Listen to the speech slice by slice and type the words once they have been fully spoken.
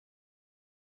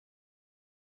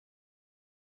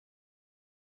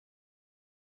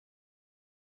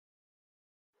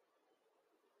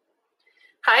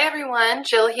Hi, everyone.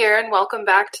 Jill here, and welcome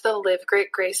back to the Live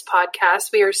Great Grace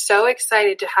podcast. We are so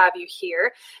excited to have you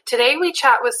here. Today, we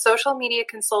chat with social media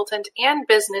consultant and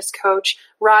business coach,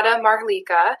 Radha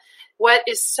Maharlika. What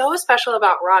is so special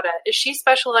about Radha is she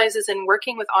specializes in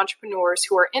working with entrepreneurs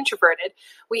who are introverted.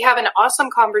 We have an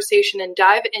awesome conversation and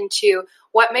dive into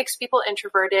what makes people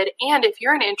introverted, and if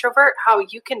you're an introvert, how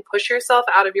you can push yourself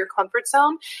out of your comfort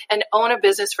zone and own a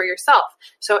business for yourself.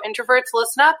 So introverts,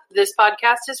 listen up. This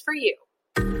podcast is for you.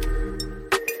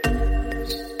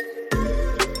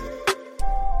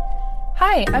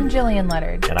 Hi, I'm Jillian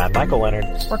Leonard. And I'm Michael Leonard.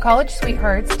 We're college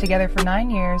sweethearts, together for 9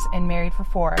 years and married for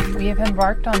 4. We have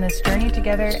embarked on this journey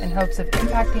together in hopes of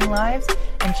impacting lives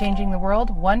and changing the world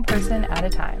one person at a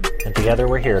time. And together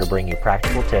we're here to bring you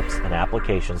practical tips and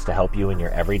applications to help you in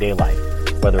your everyday life.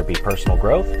 Whether it be personal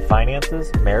growth,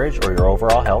 finances, marriage, or your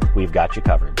overall health, we've got you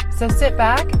covered. So sit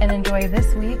back and enjoy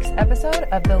this week's episode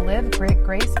of the Live Great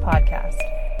Grace podcast.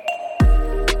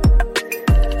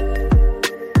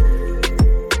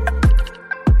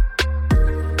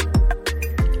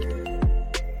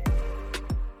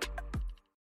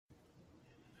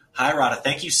 Hi, Radha.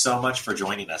 Thank you so much for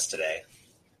joining us today.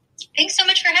 Thanks so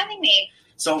much for having me.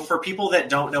 So for people that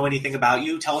don't know anything about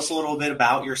you, tell us a little bit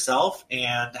about yourself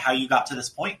and how you got to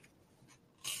this point.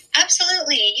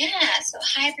 Absolutely. Yeah. So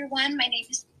hi, everyone. My name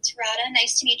is Radha.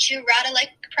 Nice to meet you. Radha like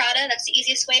Prada. That's the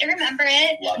easiest way to remember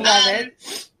it. Love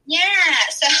it. Yeah.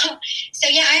 So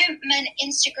yeah, I'm an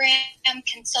Instagram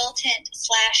consultant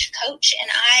 / coach, and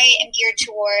I am geared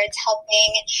towards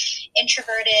helping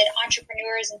introverted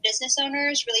entrepreneurs and business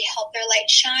owners really help their light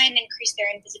shine, increase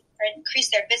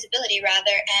their visibility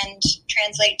rather, and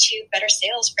translate to better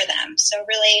sales for them. So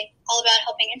really all about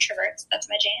helping introverts. That's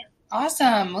my jam.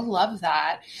 Awesome. I love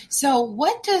that. So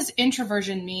what does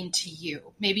introversion mean to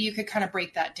you? Maybe you could kind of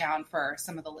break that down for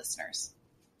some of the listeners.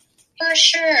 For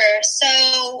sure.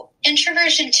 So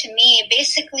introversion to me,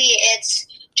 basically it's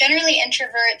generally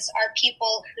introverts are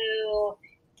people who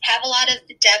have a lot of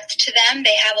depth to them.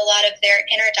 They have a lot of their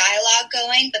inner dialogue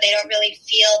going, but they don't really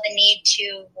feel the need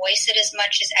to voice it as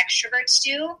much as extroverts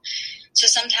do. So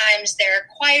sometimes they're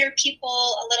quieter people,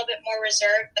 a little bit more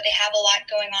reserved, but they have a lot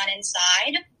going on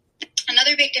inside.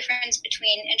 Another big difference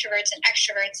between introverts and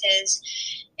extroverts is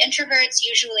introverts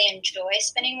usually enjoy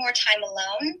spending more time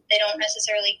alone. They don't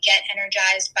necessarily get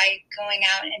energized by going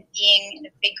out and being in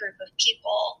a big group of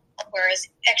people, whereas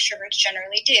extroverts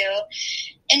generally do.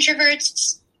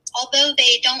 Introverts, although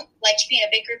they don't like to be in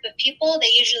a big group of people,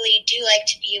 they usually do like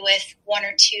to be with one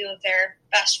or two of their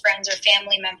best friends or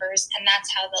family members, and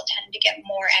that's how they'll tend to get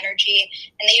more energy,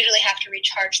 and they usually have to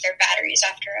recharge their batteries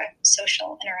after a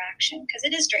social interaction because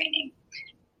it is draining.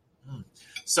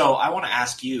 So I want to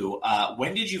ask you,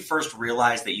 when did you first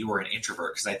realize that you were an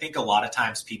introvert? Because I think a lot of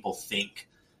times people think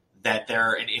that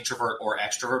they're an introvert or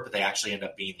extrovert, but they actually end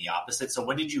up being the opposite. So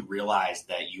when did you realize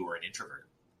that you were an introvert?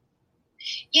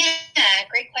 Yeah,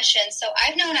 great question. So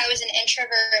I've known I was an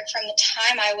introvert from the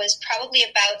time I was probably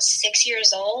about 6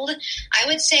 years old. I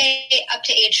would say up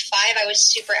to age 5, I was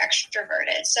super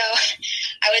extroverted. So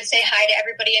I would say hi to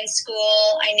everybody in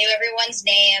school. I knew everyone's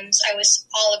names. I was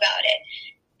all about it.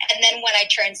 And then when I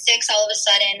turned 6, all of a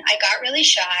sudden I got really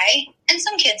shy. And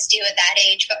some kids do at that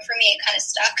age, but for me it kind of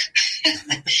stuck.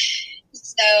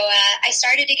 So I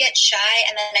started to get shy,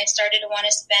 and then I started to want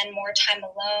to spend more time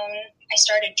alone. I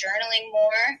started journaling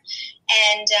more,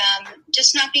 and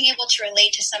just not being able to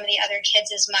relate to some of the other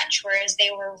kids as much, whereas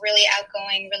they were really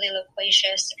outgoing, really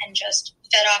loquacious, and just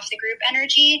fed off the group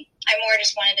energy. I more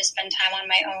just wanted to spend time on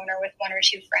my own or with one or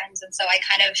two friends, and so I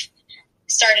kind of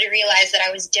started to realize that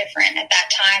I was different at that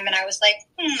time, and I was like,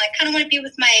 I kind of want to be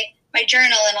with my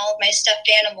journal and all of my stuffed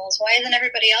animals. Why isn't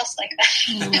everybody else like that?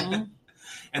 Mm-hmm.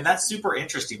 And that's super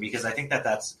interesting because I think that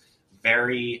that's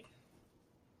very,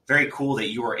 very cool that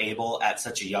you were able at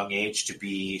such a young age to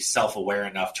be self-aware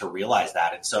enough to realize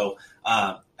that. And so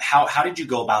how did you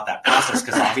go about that process?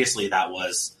 Because obviously that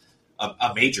was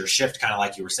a major shift, kind of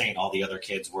like you were saying, all the other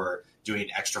kids were doing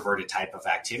extroverted type of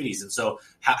activities. And so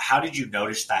how did you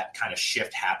notice that kind of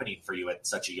shift happening for you at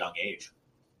such a young age?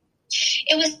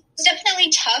 It was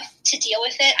definitely tough to deal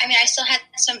with it. I mean, I still had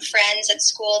some friends at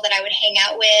school that I would hang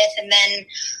out with, and then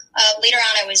later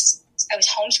on I was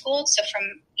homeschooled. So from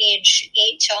age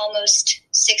 8 to almost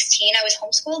 16, I was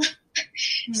homeschooled.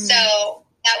 So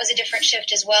that was a different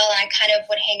shift as well. And I kind of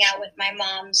would hang out with my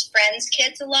mom's friends'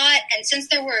 kids a lot. And since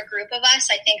there were a group of us,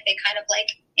 I think they kind of like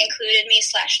included me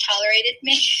 / tolerated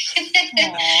me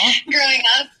growing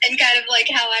up and kind of like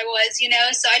how I was, you know.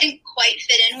 So I didn't quite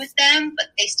fit in with them, but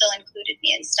they still included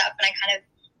me and stuff. And I kind of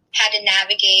had to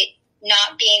navigate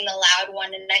not being the loud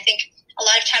one. And I think a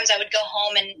lot of times I would go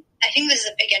home, and I think this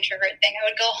is a big introvert thing. I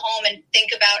would go home and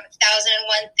think about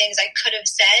 1,001 things I could have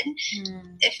said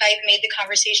if I made the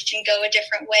conversation go a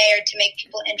different way or to make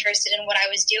people interested in what I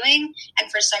was doing. And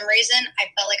for some reason,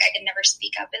 I felt like I could never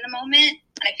speak up in the moment.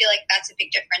 And I feel like that's a big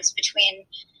difference between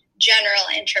general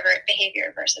introvert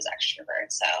behavior versus extrovert.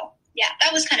 So yeah,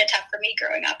 that was kind of tough for me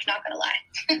growing up, not going to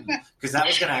lie. Because that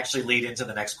was going to actually lead into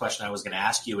the next question I was going to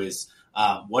ask you is,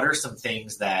 what are some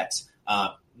things that,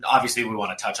 obviously we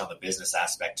want to touch on the business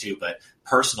aspect too, but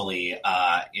personally,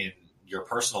 in your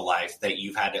personal life that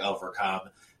you've had to overcome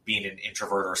being an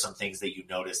introvert, or some things that you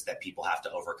notice that people have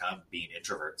to overcome being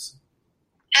introverts?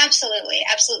 Absolutely.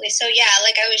 Absolutely. So yeah,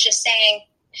 like I was just saying,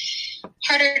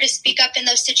 harder to speak up in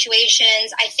those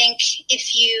situations. I think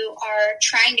if you are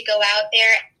trying to go out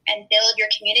there and build your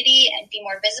community and be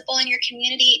more visible in your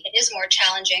community, it is more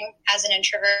challenging as an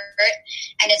introvert,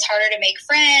 and it's harder to make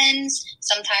friends.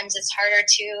 Sometimes it's harder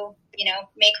to,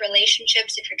 make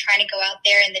relationships if you're trying to go out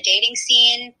there in the dating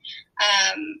scene.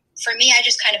 For me, I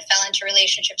just kind of fell into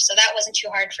relationships, so that wasn't too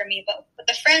hard for me. But with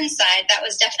the friend side, that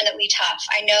was definitely tough.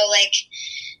 I know,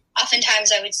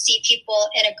 oftentimes I would see people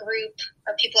in a group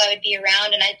or people I would be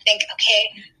around, and I'd think,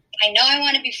 okay, I know I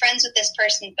want to be friends with this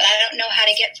person, but I don't know how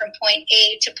to get from point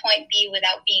A to point B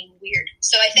without being weird.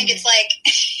 So I think it's like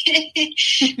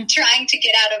trying to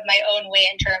get out of my own way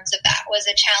in terms of that was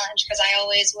a challenge, because I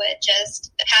always would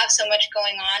just have so much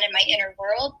going on in my inner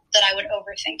world that I would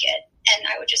overthink it, and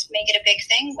I would just make it a big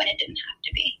thing when it didn't have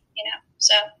to be,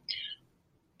 so.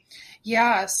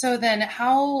 Yeah. So then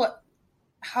how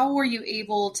were you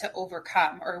able to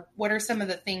overcome, or what are some of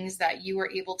the things that you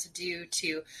were able to do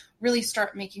to really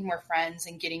start making more friends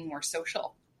and getting more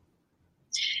social?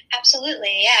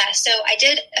 Absolutely. Yeah. So I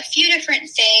did a few different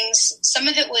things. Some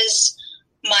of it was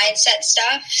mindset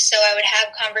stuff. So I would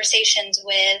have conversations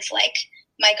with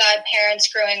my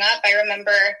godparents growing up. I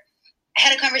remember I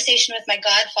had a conversation with my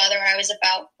godfather when I was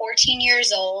about 14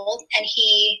 years old, and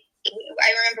I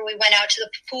remember we went out to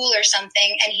the pool or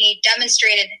something, and he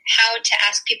demonstrated how to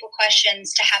ask people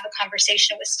questions to have a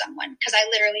conversation with someone, because I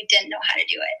literally didn't know how to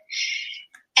do it.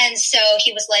 And so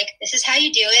he was like, this is how you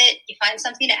do it. You find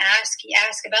something to ask, you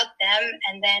ask about them,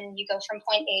 and then you go from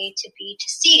point A to B to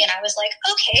C. And I was like,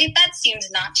 okay, that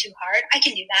seems not too hard. I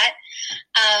can do that.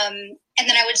 And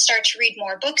then I would start to read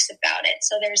more books about it.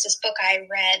 So there's this book I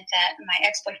read that my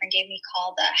ex-boyfriend gave me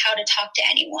called How to Talk to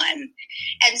Anyone.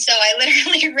 And so I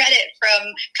literally read it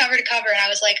from cover to cover, and I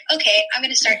was like, okay, I'm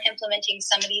going to start implementing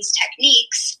some of these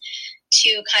techniques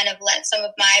to kind of let some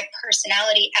of my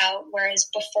personality out,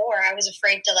 whereas before I was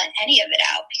afraid to let any of it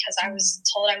out because I was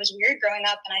told I was weird growing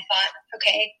up, and I thought,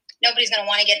 okay, nobody's going to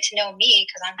want to get to know me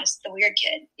because I'm just the weird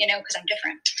kid, because I'm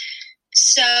different.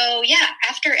 So yeah,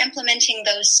 after implementing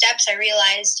those steps, I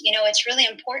realized, it's really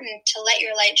important to let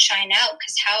your light shine out,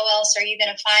 because how else are you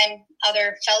going to find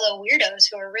other fellow weirdos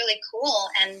who are really cool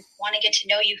and want to get to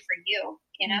know you for you,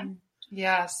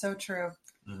 Yeah, so true.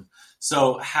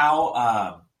 So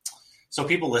so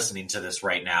people listening to this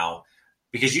right now,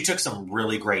 because you took some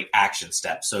really great action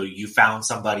steps. So you found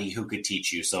somebody who could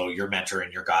teach you. So your mentor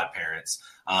and your godparents,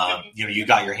 you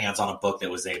got your hands on a book that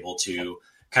was able to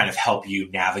kind of help you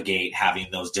navigate having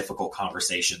those difficult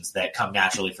conversations that come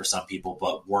naturally for some people,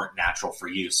 but weren't natural for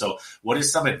you. So what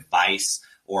is some advice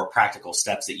or practical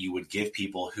steps that you would give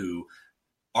people who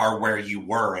are where you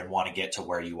were and want to get to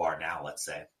where you are now, let's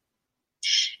say?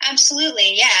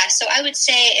 Absolutely. Yeah. So I would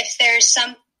say if there's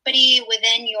somebody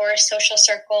within your social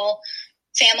circle,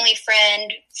 family,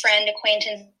 friend,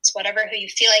 acquaintance, whatever, who you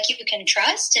feel like you can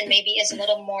trust and maybe is a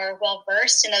little more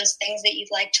well-versed in those things that you'd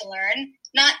like to learn,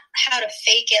 not how to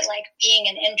fake it like being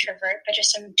an introvert, but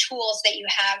just some tools that you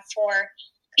have for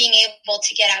being able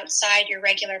to get outside your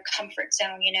regular comfort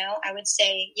zone. I would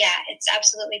say, yeah, it's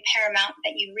absolutely paramount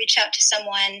that you reach out to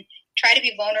someone, try to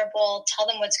be vulnerable, tell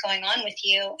them what's going on with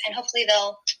you, and hopefully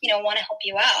they'll, want to help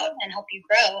you out and help you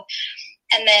grow.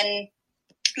 And then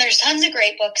there's tons of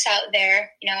great books out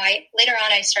there. Later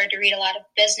on, I started to read a lot of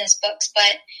business books,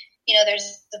 but,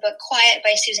 there's the book Quiet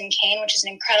by Susan Cain, which is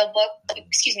an incredible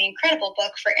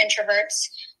book for introverts.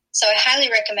 So I highly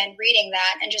recommend reading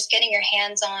that and just getting your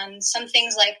hands on some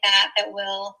things like that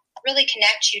will really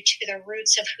connect you to the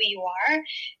roots of who you are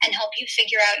and help you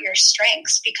figure out your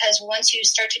strengths. Because once you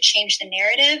start to change the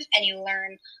narrative and you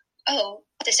learn, oh,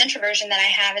 this introversion that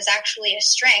I have is actually a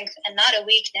strength and not a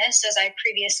weakness, as I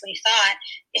previously thought,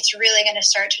 it's really going to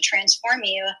start to transform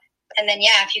you. And then,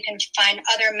 yeah, if you can find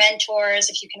other mentors,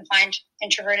 if you can find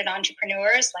introverted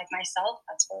entrepreneurs like myself,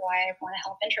 that's why I want to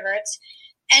help introverts.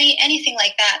 Anything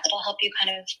like that that'll help you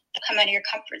kind of come out of your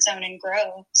comfort zone and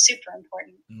grow. Super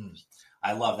important.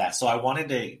 I love that. So I wanted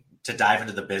to to dive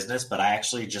into the business, but I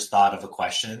actually just thought of a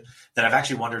question that I've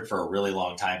actually wondered for a really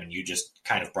long time, and you just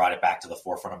kind of brought it back to the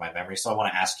forefront of my memory. So I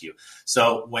want to ask you.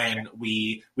 So when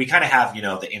we kind of have,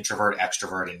 the introvert,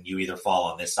 extrovert, and you either fall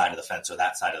on this side of the fence or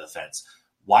that side of the fence,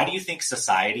 why do you think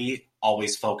society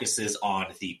always focuses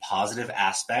on the positive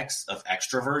aspects of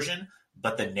extroversion,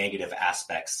 but the negative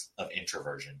aspects of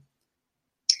introversion?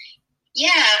 Yeah,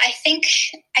 I think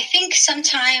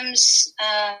sometimes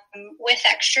with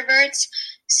extroverts,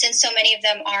 since so many of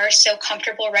them are so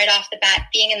comfortable right off the bat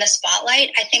being in the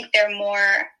spotlight, I think they're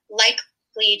more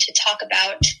likely to talk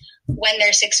about when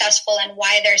they're successful and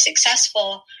why they're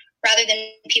successful, rather than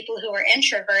people who are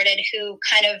introverted who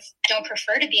kind of don't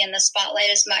prefer to be in the spotlight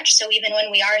as much. So even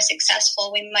when we are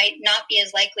successful, we might not be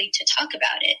as likely to talk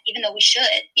about it, even though we should,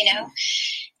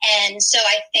 And so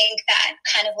I think that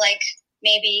kind of like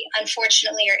maybe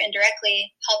unfortunately or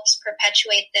indirectly helps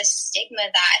perpetuate this stigma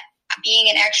that being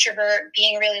an extrovert,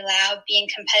 being really loud, being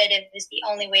competitive is the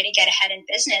only way to get ahead in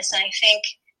business. And I think,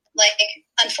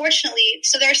 unfortunately,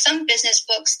 so there are some business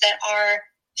books that are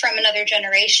from another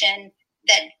generation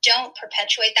that don't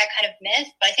perpetuate that kind of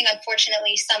myth. But I think,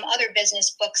 unfortunately, some other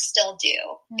business books still do.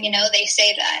 Mm-hmm. They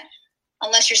say that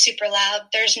unless you're super loud,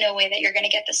 there's no way that you're going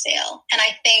to get the sale. And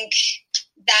I think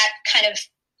that kind of,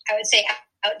 I would say,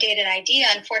 outdated idea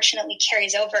unfortunately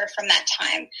carries over from that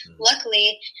time. Mm-hmm.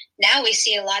 Luckily, now we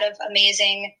see a lot of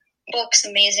amazing books,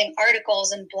 amazing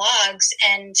articles and blogs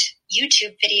and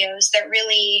YouTube videos that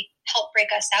really help break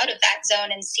us out of that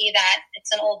zone and see that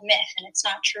it's an old myth and it's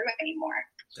not true anymore.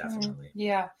 Definitely.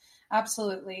 Yeah,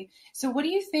 absolutely. So what do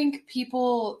you think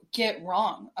people get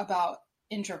wrong about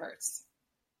introverts?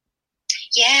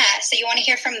 Yeah. So you want to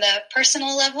hear from the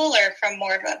personal level or from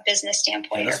more of a business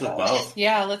standpoint? Let's with both.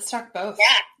 Yeah, let's talk both.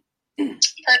 Yeah.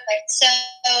 Perfect. So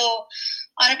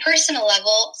on a personal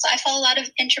level, so I follow a lot of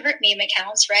introvert meme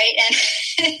accounts, right?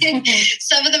 And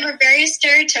some of them are very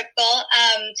stereotypical.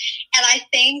 And I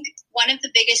think one of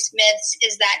the biggest myths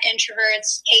is that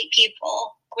introverts hate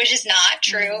people, which is not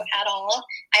true at all.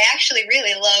 I actually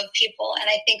really love people, and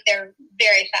I think they're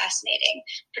very fascinating,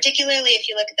 particularly if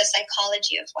you look at the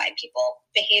psychology of why people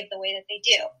behave the way that they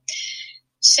do.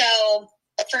 So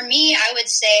for me, I would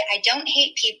say I don't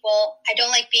hate people. I don't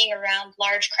like being around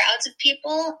large crowds of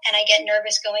people, and I get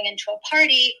nervous going into a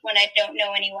party when I don't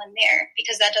know anyone there,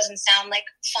 because that doesn't sound like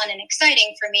fun and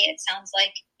exciting for me. It sounds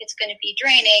like it's going to be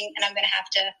draining, and I'm going to have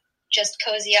to just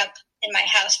cozy up in my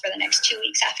house for the next 2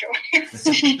 weeks afterwards,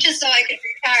 just so I could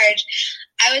recharge.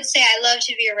 I would say I love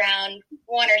to be around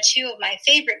one or two of my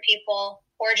favorite people,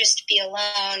 or just to be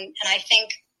alone. And I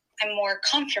think I'm more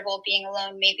comfortable being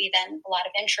alone maybe than a lot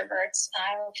of introverts.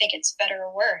 I don't think it's better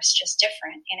or worse, just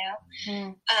different,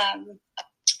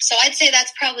 So I'd say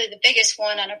that's probably the biggest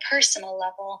one on a personal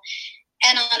level.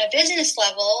 And on a business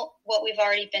level, what we've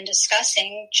already been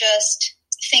discussing, just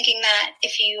thinking that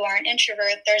if you are an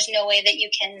introvert, there's no way that you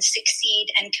can succeed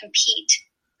and compete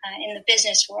in the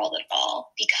business world at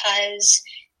all, because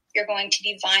you're going to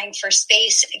be vying for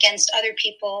space against other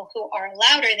people who are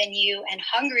louder than you and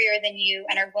hungrier than you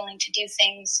and are willing to do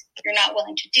things you're not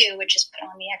willing to do, which is put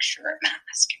on the extrovert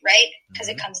mask, right? Because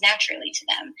it comes naturally to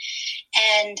them.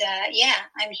 And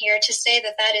I'm here to say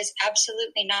that that is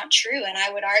absolutely not true. And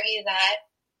I would argue that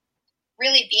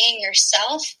really being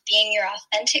yourself, being your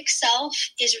authentic self,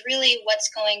 is really what's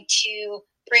going to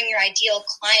bring your ideal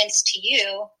clients to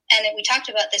you. And we talked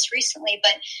about this recently,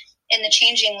 but in the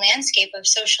changing landscape of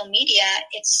social media,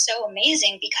 it's so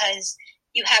amazing because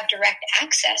you have direct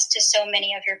access to so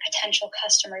many of your potential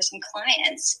customers and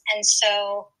clients. And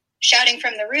so shouting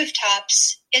from the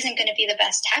rooftops isn't going to be the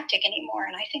best tactic anymore.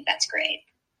 And I think that's great.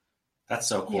 That's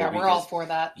so cool. Yeah, we're all for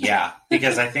that. Yeah,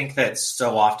 because I think that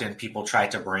so often people try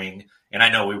to bring, and I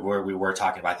know we were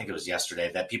talking about, I think it was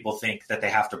yesterday, that people think that they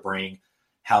have to bring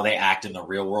how they act in the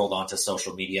real world onto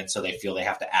social media. And so they feel they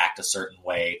have to act a certain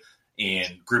way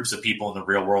in groups of people in the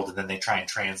real world. And then they try and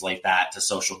translate that to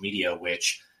social media,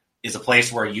 which is a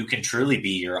place where you can truly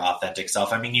be your authentic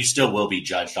self. I mean, you still will be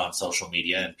judged on social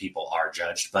media, and people are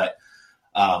judged, but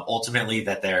ultimately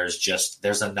that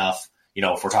there's enough,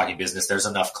 if we're talking business, there's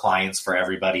enough clients for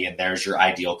everybody, and there's your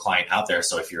ideal client out there.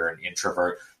 So if you're an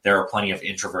introvert, there are plenty of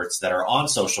introverts that are on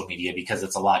social media because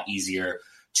it's a lot easier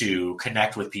to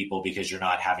connect with people because you're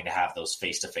not having to have those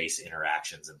face-to-face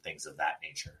interactions and things of that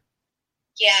nature.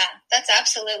 Yeah, that's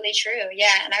absolutely true.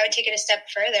 Yeah. And I would take it a step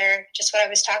further, just what I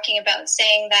was talking about,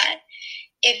 saying that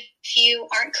if you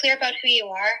aren't clear about who you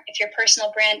are, if your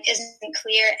personal brand isn't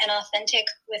clear and authentic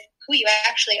with who you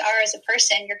actually are as a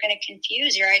person, you're going to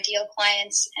confuse your ideal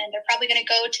clients, and they're probably going to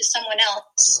go to someone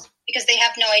else because they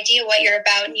have no idea what you're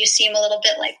about, and you seem a little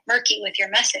bit like murky with your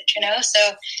message, you know? So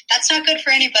that's not good for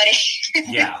anybody.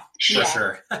 Yeah, for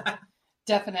sure.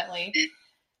 Definitely.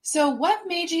 So what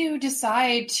made you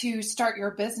decide to start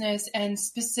your business and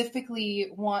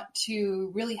specifically want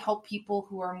to really help people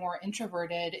who are more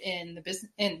introverted in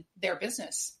their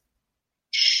business?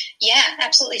 Yeah,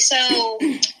 absolutely. So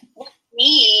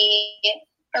me,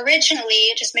 originally,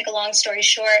 just make a long story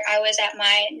short, I was at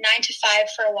my 9 to 5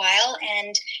 for a while, and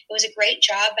it was a great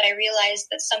job, but I realized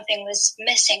that something was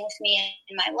missing with me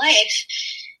in my life.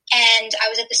 And I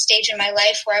was at the stage in my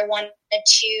life where I wanted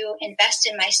to invest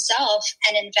in myself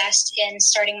and invest in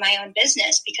starting my own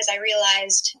business, because I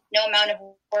realized no amount of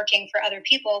working for other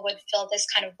people would fill this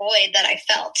kind of void that I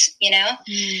felt, you know?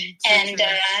 And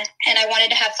I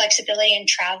wanted to have flexibility in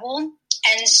travel.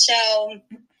 And so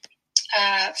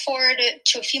forward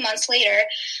to a few months later,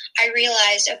 I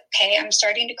realized, okay, I'm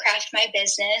starting to craft my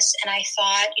business. And I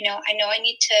thought, I know I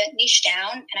need to niche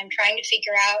down, and I'm trying to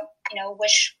figure out,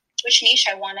 which niche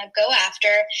I want to go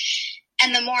after.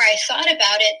 And the more I thought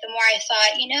about it, the more I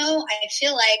thought, I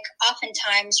feel like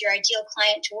oftentimes your ideal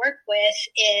client to work with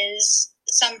is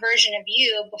some version of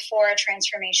you before a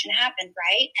transformation happened,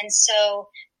 right? And so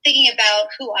thinking about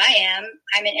who I am,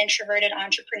 I'm an introverted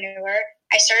entrepreneur.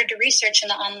 I started to research in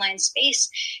the online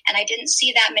space, and I didn't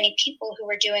see that many people who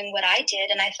were doing what I did.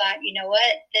 And I thought, you know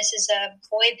what, this is a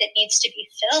void that needs to be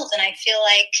filled. And I feel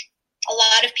like a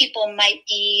lot of people might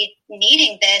be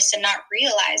needing this and not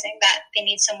realizing that they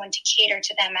need someone to cater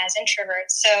to them as introverts.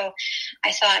 So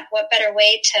I thought, what better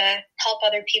way to help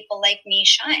other people like me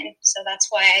shine? So that's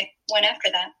why I went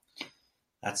after that.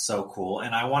 That's so cool.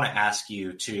 And I want to ask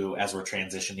you too, as we're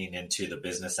transitioning into the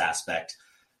business aspect,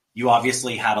 you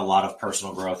obviously had a lot of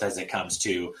personal growth as it comes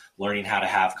to learning how to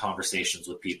have conversations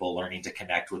with people, learning to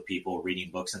connect with people, reading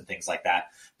books and things like that.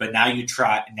 But now you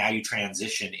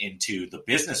transition into the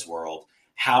business world.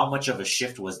 How much of a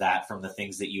shift was that from the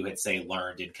things that you had, say,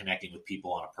 learned in connecting with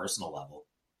people on a personal level?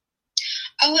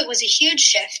 Oh, it was a huge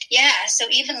shift. Yeah. So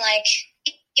even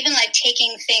like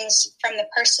taking things from the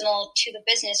personal to the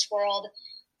business world,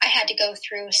 I had to go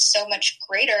through so much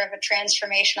greater of a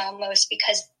transformation almost,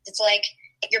 because it's like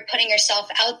you're putting yourself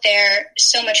out there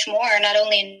so much more, not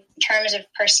only in terms of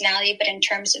personality, but in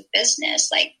terms of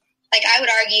business. Like I would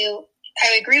argue,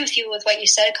 I agree with you with what you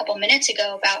said a couple minutes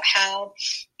ago about how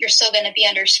you're still going to be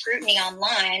under scrutiny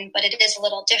online, but it is a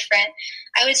little different.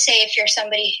 I would say if you're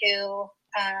somebody who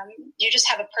you just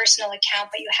have a personal account,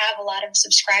 but you have a lot of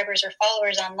subscribers or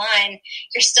followers online,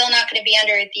 you're still not going to be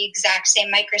under the exact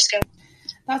same microscope.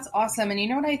 That's awesome. And you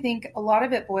know what I think a lot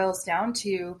of it boils down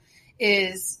to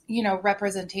is,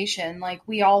 representation. Like,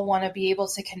 we all want to be able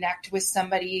to connect with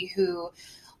somebody who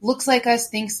looks like us,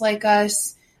 thinks like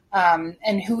us,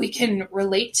 and who we can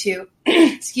relate to,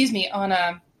 excuse me, on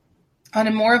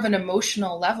a more of an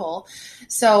emotional level.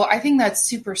 So I think that's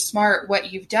super smart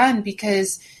what you've done,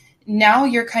 because now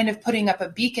you're kind of putting up a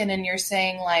beacon and you're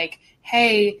saying like,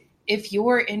 hey, if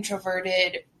you're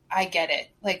introverted, I get it.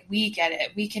 Like, we get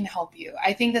it. We can help you.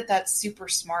 I think that that's super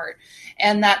smart,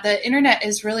 and that the internet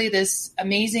is really this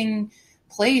amazing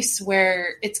place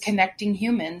where it's connecting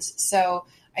humans. So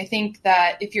I think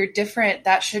that if you're different,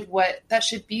 that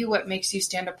should be what makes you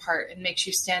stand apart and makes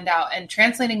you stand out. And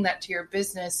translating that to your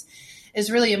business is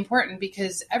really important,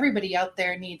 because everybody out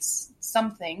there needs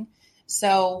something.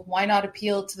 So why not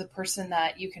appeal to the person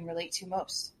that you can relate to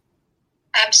most?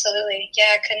 Absolutely.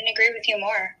 Yeah, I couldn't agree with you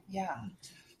more. Yeah.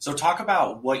 So talk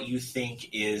about what you think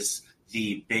is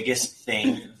the biggest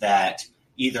thing that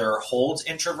either holds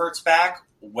introverts back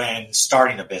when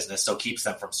starting a business, so keeps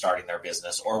them from starting their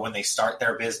business, or when they start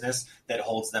their business that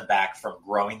holds them back from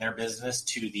growing their business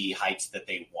to the heights that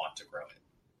they want to grow it.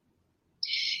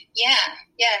 Yeah,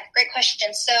 great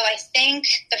question. So I think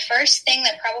the first thing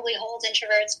that probably holds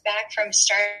introverts back from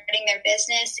starting their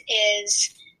business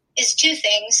is two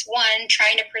things. One,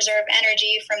 trying to preserve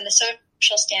energy from the social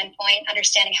standpoint,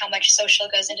 understanding how much social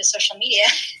goes into social media.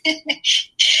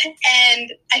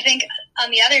 And I think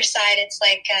on the other side, it's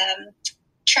like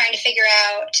trying to figure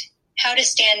out how to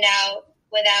stand out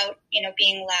without,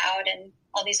 being loud and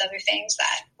all these other things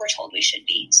that we're told we should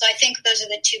be. So I think those are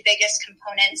the two biggest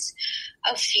components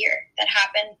of fear that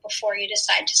happen before you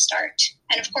decide to start.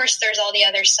 And of course, there's all the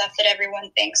other stuff that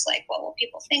everyone thinks, like, what will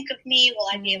people think of me? Will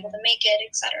I be able to make it,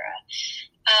 etc.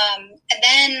 And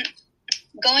then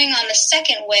going on the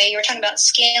second way, you were talking about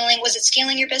scaling. Was it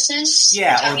scaling your business?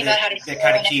 Yeah, talking about how to that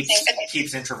kind of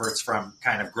keeps introverts from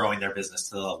kind of growing their business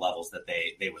to the levels that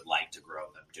they would like to grow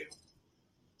them to.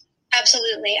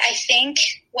 Absolutely. I think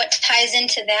what ties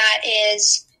into that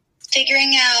is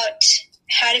figuring out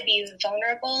how to be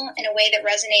vulnerable in a way that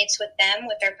resonates with them,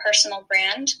 with their personal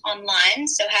brand online.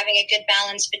 So having a good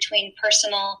balance between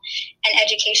personal and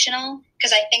educational,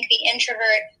 because I think the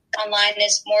introvert online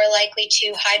is more likely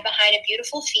to hide behind a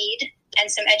beautiful feed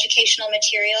and some educational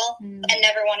material and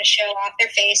never want to show off their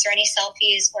face or any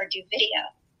selfies or do video.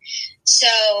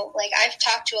 So, like, I've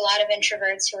talked to a lot of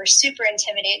introverts who are super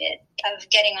intimidated of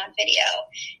getting on video.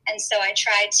 And so I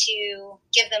try to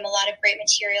give them a lot of great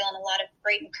material and a lot of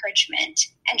great encouragement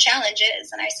and challenges.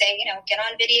 And I say, get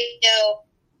on video,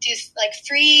 do like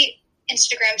 3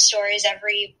 Instagram stories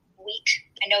every week.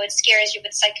 I know it scares you,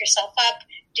 but psych yourself up.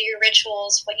 Do your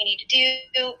rituals, what you need to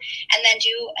do, and then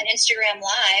do an Instagram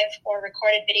live or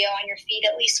recorded video on your feed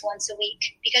at least once a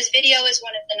week. Because video is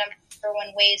one of the number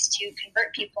one ways to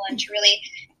convert people and to really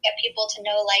get people to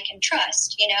know, like, and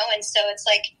trust, And so it's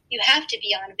like you have to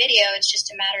be on video. It's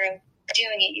just a matter of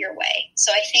doing it your way.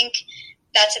 So I think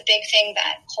that's a big thing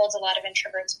that holds a lot of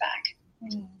introverts back.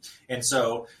 And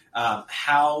so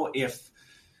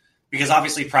because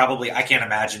obviously probably I can't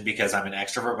imagine because I'm an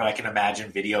extrovert, but I can imagine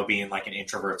video being like an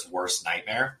introvert's worst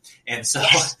nightmare. And so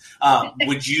yes.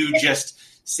 Would you just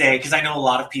say, because I know a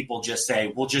lot of people just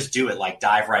say, we'll just do it, like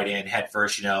dive right in head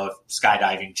first,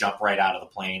 skydiving, jump right out of the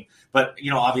plane. But,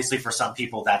 obviously for some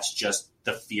people, that's just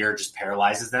the fear just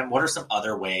paralyzes them. What are some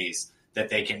other ways that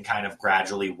they can kind of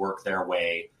gradually work their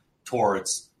way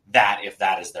towards that if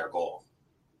that is their goal?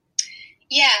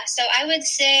 Yeah, so I would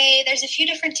say there's a few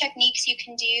different techniques you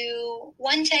can do.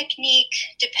 One technique,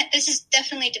 this is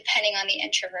definitely depending on the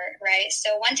introvert, right?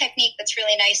 So one technique that's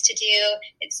really nice to do,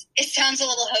 it sounds a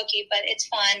little hokey, but it's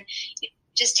fun. You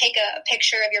just take a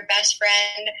picture of your best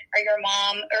friend or your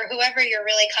mom or whoever you're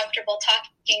really comfortable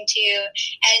talking to,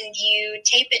 and you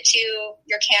tape it to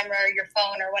your camera or your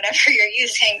phone or whatever you're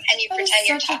using, and you pretend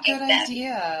you're talking to them. That's such a good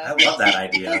idea. I love that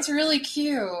idea. That's really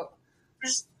cute.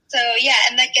 So, yeah,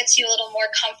 and that gets you a little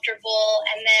more comfortable.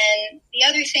 And then the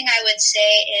other thing I would say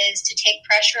is to take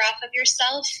pressure off of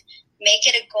yourself. Make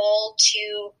it a goal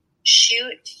to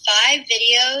shoot 5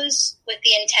 videos with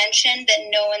the intention that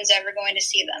no one's ever going to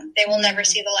see them. They will never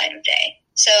see the light of day.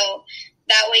 So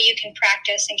that way you can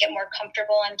practice and get more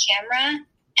comfortable on camera.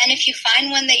 And if you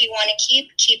find one that you want to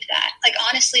keep that. Like,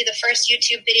 honestly, the first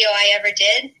YouTube video I ever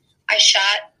did, I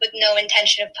shot with no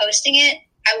intention of posting it.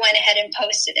 I went ahead and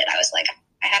posted it. I was like,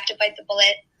 I have to bite the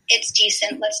bullet. It's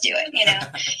decent. Let's do it,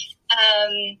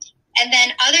 And then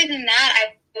other than that,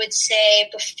 I would say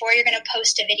before you're going to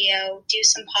post a video, do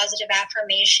some positive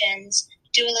affirmations,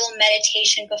 do a little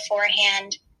meditation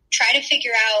beforehand. Try to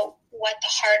figure out what the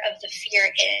heart of the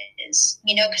fear is,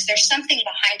 because there's something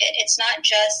behind it. It's not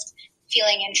just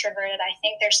feeling introverted. I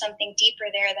think there's something deeper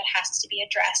there that has to be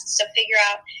addressed. So figure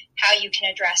out how you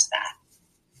can address that.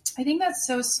 I think that's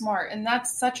so smart. And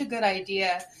that's such a good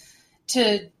idea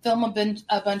to film a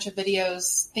bunch of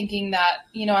videos thinking that,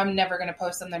 I'm never going to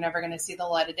post them. They're never going to see the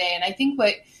light of day. And I think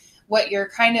what you're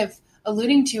kind of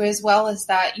alluding to as well is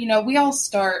that, we all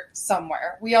start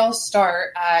somewhere. We all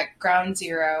start at ground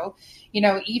zero.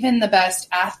 Even the best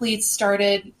athletes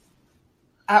started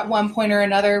at one point or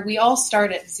another. We all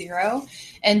start at zero,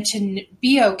 and to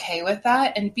be okay with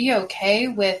that and be okay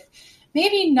with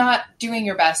maybe not doing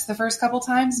your best the first couple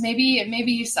times. Maybe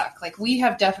you suck. Like, we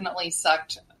have definitely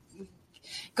sucked.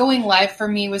 Going live for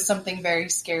me was something very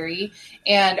scary.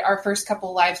 And our first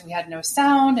couple lives, we had no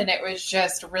sound, and it was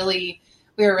just we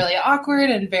were really awkward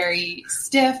and very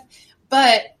stiff.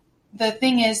 But the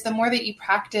thing is, the more that you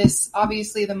practice,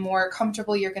 obviously, the more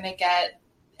comfortable you're going to get,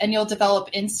 and you'll develop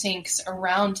instincts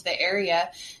around the area.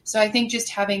 So I think just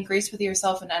having grace with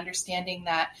yourself and understanding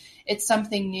that it's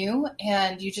something new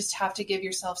and you just have to give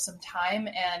yourself some time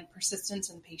and persistence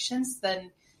and patience,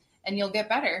 and you'll get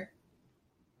better.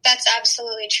 That's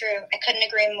absolutely true. I couldn't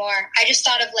agree more. I just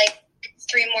thought of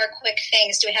 3 more quick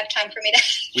things. Do we have time for me to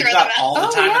We've throw got them out? all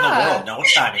the time in the world. No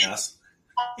one's timing us.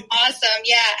 Awesome.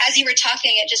 Yeah. As you were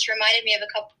talking, it just reminded me of a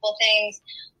couple things.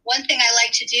 One thing I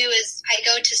like to do is I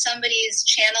go to somebody's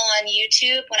channel on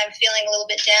YouTube when I'm feeling a little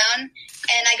bit down,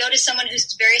 and I go to someone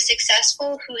who's very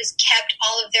successful, who has kept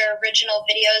all of their original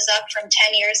videos up from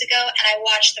 10 years ago, and I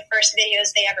watch the first videos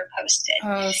they ever posted.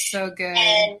 Oh, so good.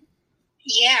 And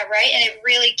yeah, right. And it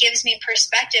really gives me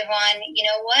perspective on,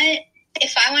 what?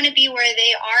 If I want to be where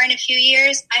they are in a few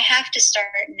years, I have to start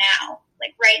now,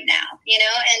 right now,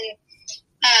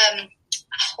 And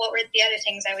what were the other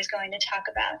things I was going to talk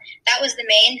about? That was the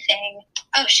main thing.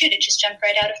 oh shoot, it just jumped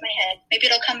right out of my head. Maybe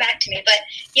it'll come back to me. But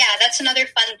yeah, that's another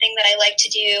fun thing that I like to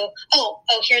do. Oh,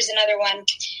 here's another one.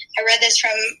 I read this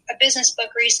from a business book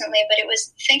recently, but it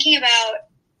was think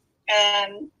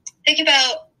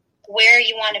about where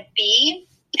you want to be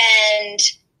and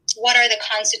what are the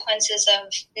consequences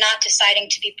of not deciding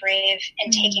to be brave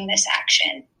and taking this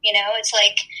action. You know, it's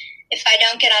like, if I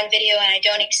don't get on video and I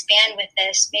don't expand with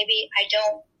this, maybe I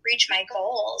don't reach my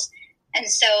goals. And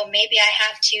so maybe I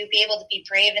have to be able to be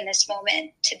brave in this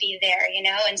moment to be there, you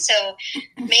know? And so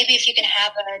maybe if you can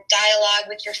have a dialogue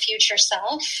with your future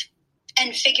self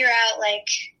and figure out, like,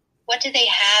 what do they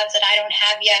have that I don't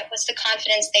have yet? What's the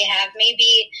confidence they have?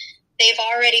 Maybe they've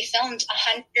already filmed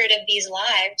 100 of these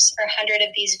lives or 100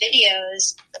 of these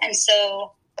videos. And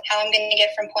so how I'm going to get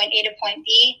from point A to point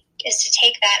B is to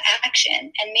take that action.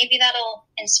 And maybe that'll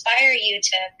inspire you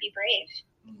to be brave.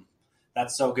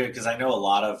 That's so good, because I know a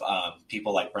lot of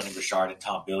people like Brendan Burchard and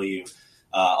Tom Bilyeu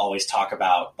always talk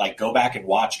about, like, go back and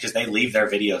watch, because they leave their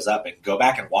videos up, and go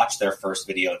back and watch their first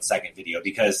video and second video,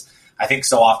 because I think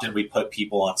so often we put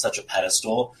people on such a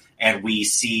pedestal and we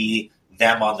see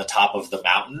them on the top of the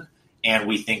mountain and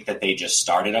we think that they just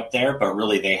started up there, but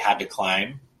really they had to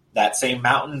climb that same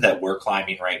mountain that we're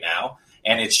climbing right now.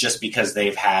 And it's just because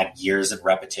they've had years and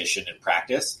repetition and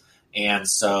practice. And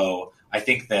so I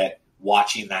think that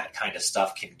watching that kind of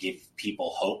stuff can give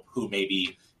people hope who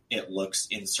maybe it looks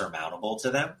insurmountable to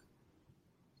them.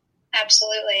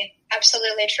 Absolutely.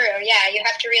 Absolutely true. Yeah, you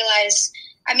have to realize,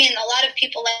 I mean, a lot of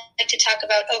people like to talk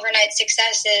about overnight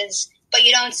successes, but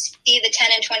you don't see the 10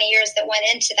 and 20 years that went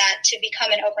into that to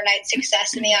become an overnight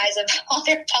success in the eyes of all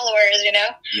their followers, you know?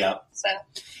 Yeah. So.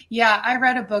 Yeah, I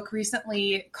read a book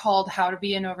recently called How to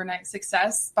Be an Overnight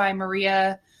Success by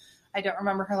Maria. I don't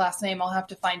remember her last name. I'll have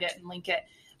to find it and link it.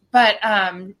 But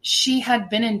she had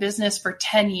been in business for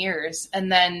 10 years.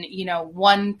 And then, you know,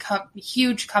 one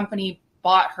huge company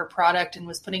bought her product and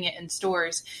was putting it in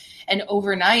stores. And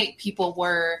overnight, people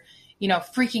were, you know,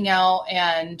 freaking out,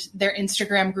 and their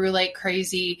Instagram grew like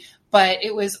crazy. But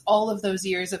it was all of those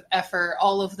years of effort,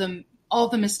 all of them, all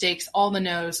the mistakes, all the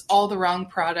no's, all the wrong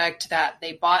product that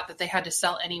they bought that they had to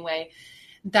sell anyway.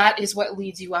 That is what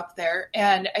leads you up there.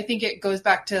 And I think it goes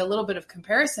back to a little bit of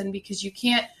comparison, because you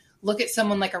can't look at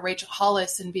someone like a Rachel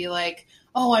Hollis and be like,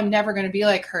 oh, I'm never going to be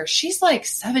like her. She's like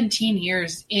 17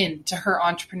 years into her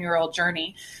entrepreneurial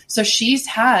journey. So she's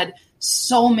had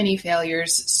so many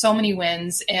failures, so many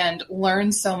wins, and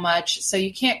learned so much. So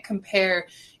you can't compare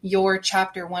your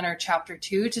chapter 1 or chapter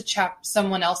 2 to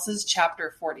someone else's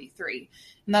chapter 43.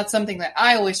 And that's something that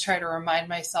I always try to remind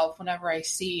myself whenever I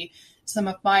see some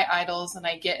of my idols and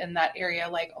I get in that area,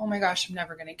 like, oh my gosh, I'm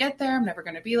never going to get there. I'm never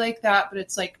going to be like that. But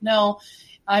it's like, no,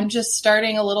 I'm just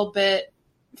starting a little bit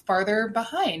farther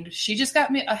behind. She just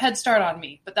got me a head start on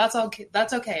me, but that's okay.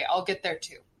 That's okay. I'll get there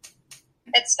too.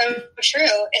 It's so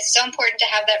true. It's so important to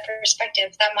have that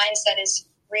perspective. That mindset is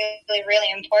really,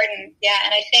 really important. Yeah.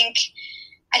 And I think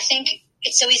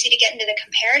it's so easy to get into the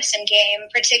comparison game,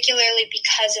 particularly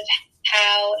because of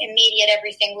how immediate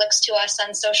everything looks to us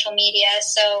on social media.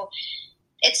 So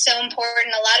it's so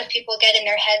important. A lot of people get in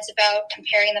their heads about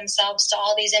comparing themselves to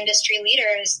all these industry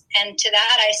leaders. And to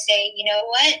that, I say, you know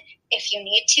what? If you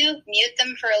need to, mute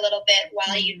them for a little bit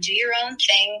while you do your own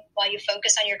thing, while you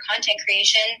focus on your content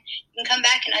creation. You can come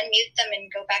back and unmute them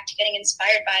and go back to getting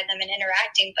inspired by them and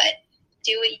interacting. But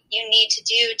do what you need to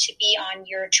do to be on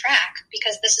your track,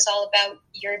 because this is all about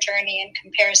your journey, and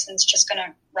comparison's just going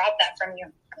to rob that from you.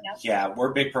 You know? Yeah,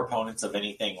 we're big proponents of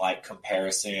anything like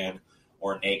comparison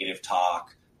or negative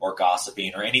talk or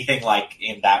gossiping or anything like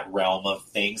in that realm of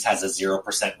things has a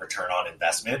 0% return on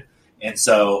investment. And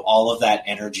so all of that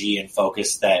energy and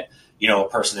focus that, you know, a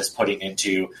person is putting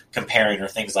into comparing or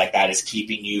things like that is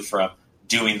keeping you from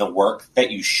doing the work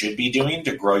that you should be doing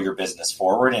to grow your business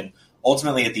forward. And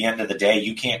ultimately, at the end of the day,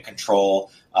 you can't control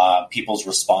people's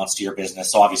response to your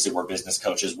business. So obviously, we're business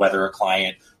coaches, whether a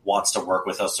client wants to work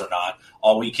with us or not.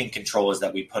 All we can control is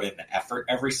that we put in the effort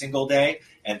every single day,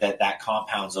 and that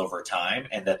compounds over time,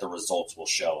 and that the results will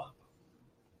show up.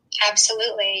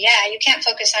 Absolutely. Yeah, you can't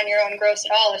focus on your own growth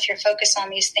at all if you're focused on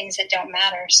these things that don't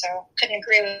matter. So couldn't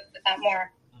agree with that more.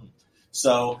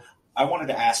 So I wanted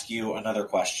to ask you another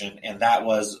question, and that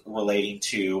was relating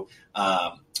to,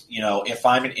 you know, if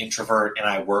I'm an introvert and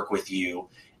I work with you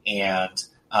and,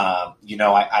 you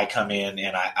know, I come in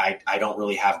and I don't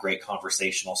really have great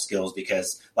conversational skills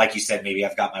because, like you said, maybe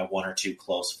I've got my one or two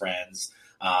close friends.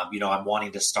 You know, I'm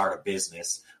wanting to start a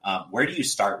business. Where do you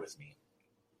start with me?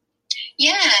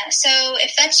 Yeah. So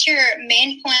if that's your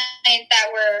main pain point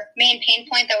that we're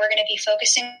going to be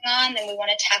focusing on, then we want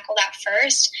to tackle that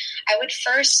first. I would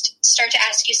first start to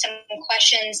ask you some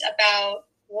questions about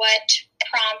what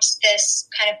prompts this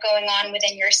kind of going on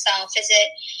within yourself. Is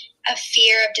it a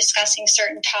fear of discussing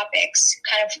certain topics?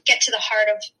 Kind of get to the heart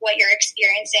of what you're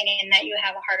experiencing and that you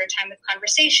have a harder time with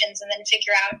conversations, and then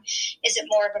figure out, is it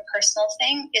more of a personal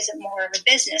thing? Is it more of a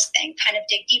business thing? Kind of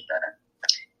dig deeper.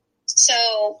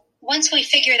 So once we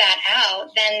figure that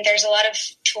out, then there's a lot of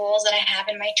tools that I have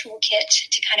in my toolkit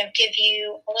to kind of give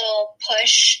you a little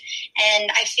push.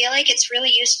 And I feel like it's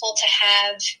really useful to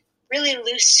have really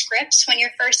loose scripts when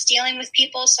you're first dealing with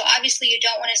people. So obviously you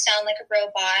don't want to sound like a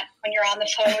robot when you're on the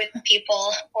phone with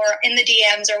people or in the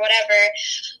DMs or whatever.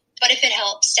 But if it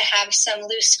helps to have some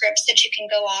loose scripts that you can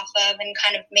go off of and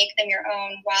kind of make them your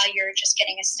own while you're just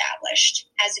getting established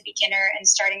as a beginner and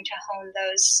starting to hone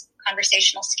those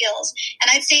conversational skills.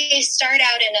 And I'd say start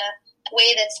out in a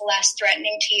way that's less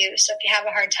threatening to you. So if you have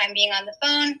a hard time being on the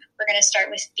phone, we're going to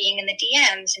start with being in the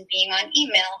DMs and being on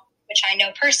email, which I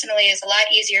know personally is a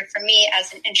lot easier for me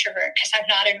as an introvert because I'm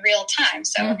not in real time.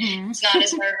 So it's not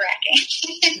as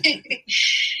nerve-wracking.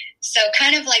 So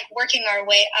kind of like working our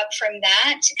way up from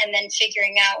that and then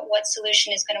figuring out what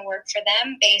solution is going to work for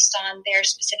them based on their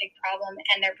specific problem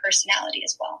and their personality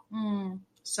as well.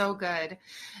 So good.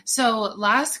 So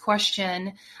last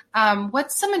question,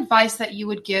 what's some advice that you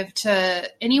would give to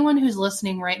anyone who's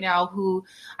listening right now who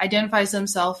identifies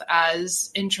themselves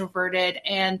as introverted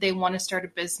and they want to start a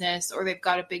business or they've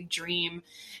got a big dream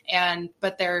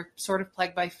but they're sort of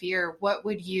plagued by fear? What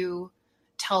would you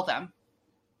tell them?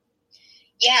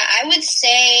 Yeah, I would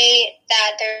say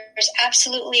that there's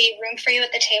absolutely room for you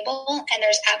at the table and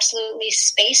there's absolutely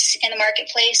space in the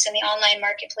marketplace, in the online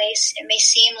marketplace. It may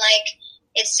seem like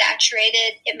it's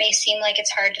saturated. It may seem like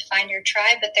it's hard to find your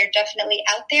tribe, but they're definitely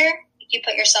out there if you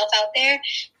put yourself out there.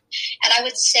 And I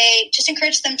would say just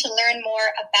encourage them to learn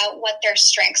more about what their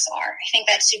strengths are. I think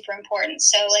that's super important.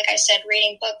 So like I said,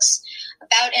 reading books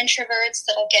about introverts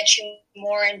that'll get you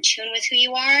more in tune with who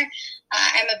you are.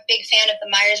 I'm a big fan of the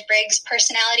Myers-Briggs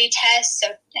personality test. So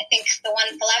I think the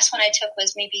last one I took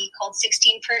was maybe called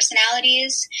 16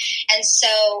 personalities. And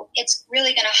so it's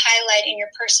really going to highlight in your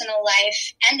personal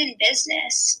life and in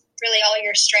business really all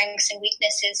your strengths and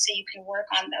weaknesses so you can work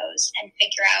on those and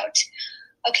figure out,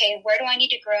 okay, where do I need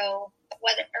to grow?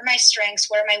 What are my strengths?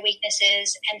 What are my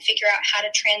weaknesses? And figure out how to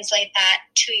translate that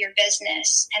to your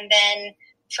business. And then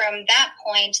from that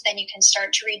point, then you can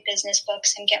start to read business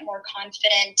books and get more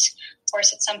confident. Of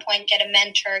course, at some point, get a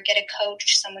mentor, get a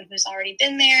coach, someone who's already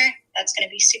been there. That's going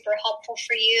to be super helpful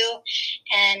for you.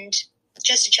 And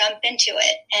just jump into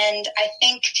it. And I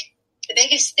think the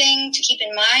biggest thing to keep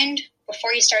in mind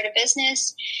before you start a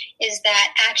business is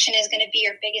that action is going to be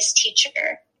your biggest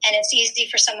teacher. And it's easy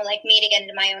for someone like me to get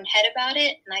into my own head about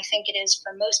it. And I think it is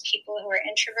for most people who are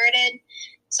introverted.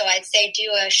 So I'd say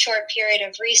do a short period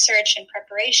of research and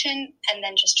preparation and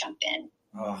then just jump in.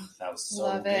 Oh, that was so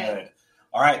Love good. it.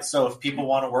 All right. So if people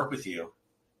want to work with you,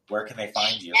 where can they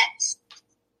find you?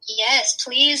 Yes,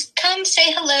 please come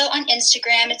say hello on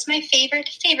Instagram. It's my favorite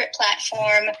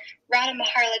platform,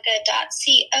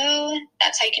 radhamaharlika.co.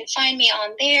 That's how you can find me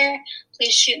on there.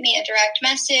 Please shoot me a direct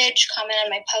message, comment on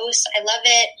my posts. I love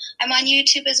it. I'm on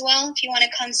YouTube as well if you want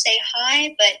to come say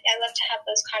hi, but I love to have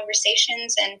those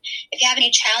conversations. And if you have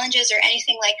any challenges or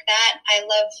anything like that, I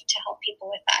love to help people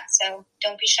with that. So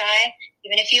don't be shy,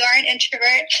 even if you are an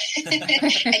introvert.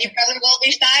 And you probably will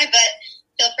be shy, but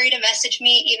feel free to message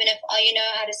me, even if all you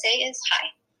know how to say is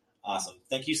hi. Awesome.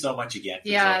 Thank you so much again for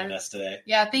joining us today.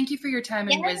 Yeah, thank you for your time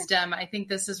and wisdom. I think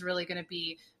this is really going to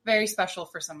be very special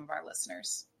for some of our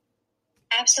listeners.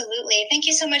 Absolutely. Thank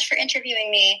you so much for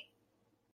interviewing me.